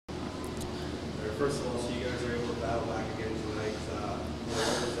first of all, so you guys are able to battle back again tonight. What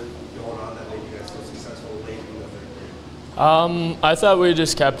was it going on that made you guys so successful late in the third period? I thought we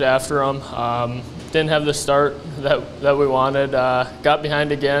just kept after them. Didn't have the start that we wanted. Got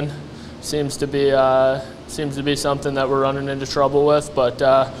behind again. Seems to be something that we're running into trouble with, but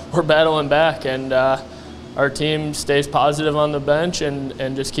we're battling back, and our team stays positive on the bench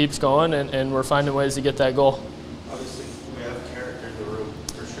and just keeps going, and we're finding ways to get that goal. Obviously, we have character in the room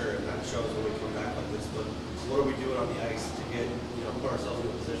for sure, and that shows when we come back like this. But what are we doing on the ice to get, put ourselves in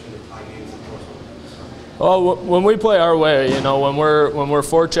a position to tie games and force one? Well, when we play our way, when we're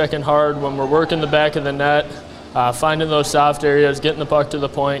forechecking hard, when we're working the back of the net, finding those soft areas, getting the puck to the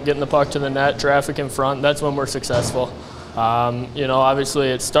point, getting the puck to the net, traffic in front, that's when we're successful. Obviously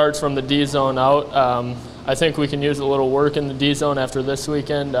it starts from the D zone out. I think we can use a little work in the D zone after this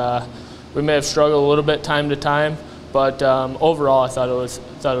weekend. We may have struggled a little bit time to time, but overall I thought it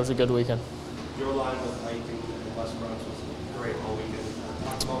was a good weekend. Your line with Ike and West Bronx was great all weekend.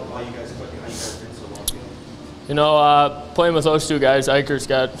 Talk about why you guys clicked and how you guys did so well. Playing with those two guys, Iker's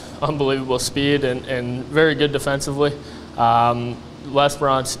got unbelievable speed and very good defensively. Les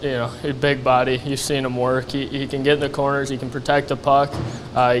Bronx, a big body. You've seen him work. He can get in the corners. He can protect the puck.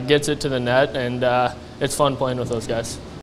 He gets it to the net, and it's fun playing with those guys.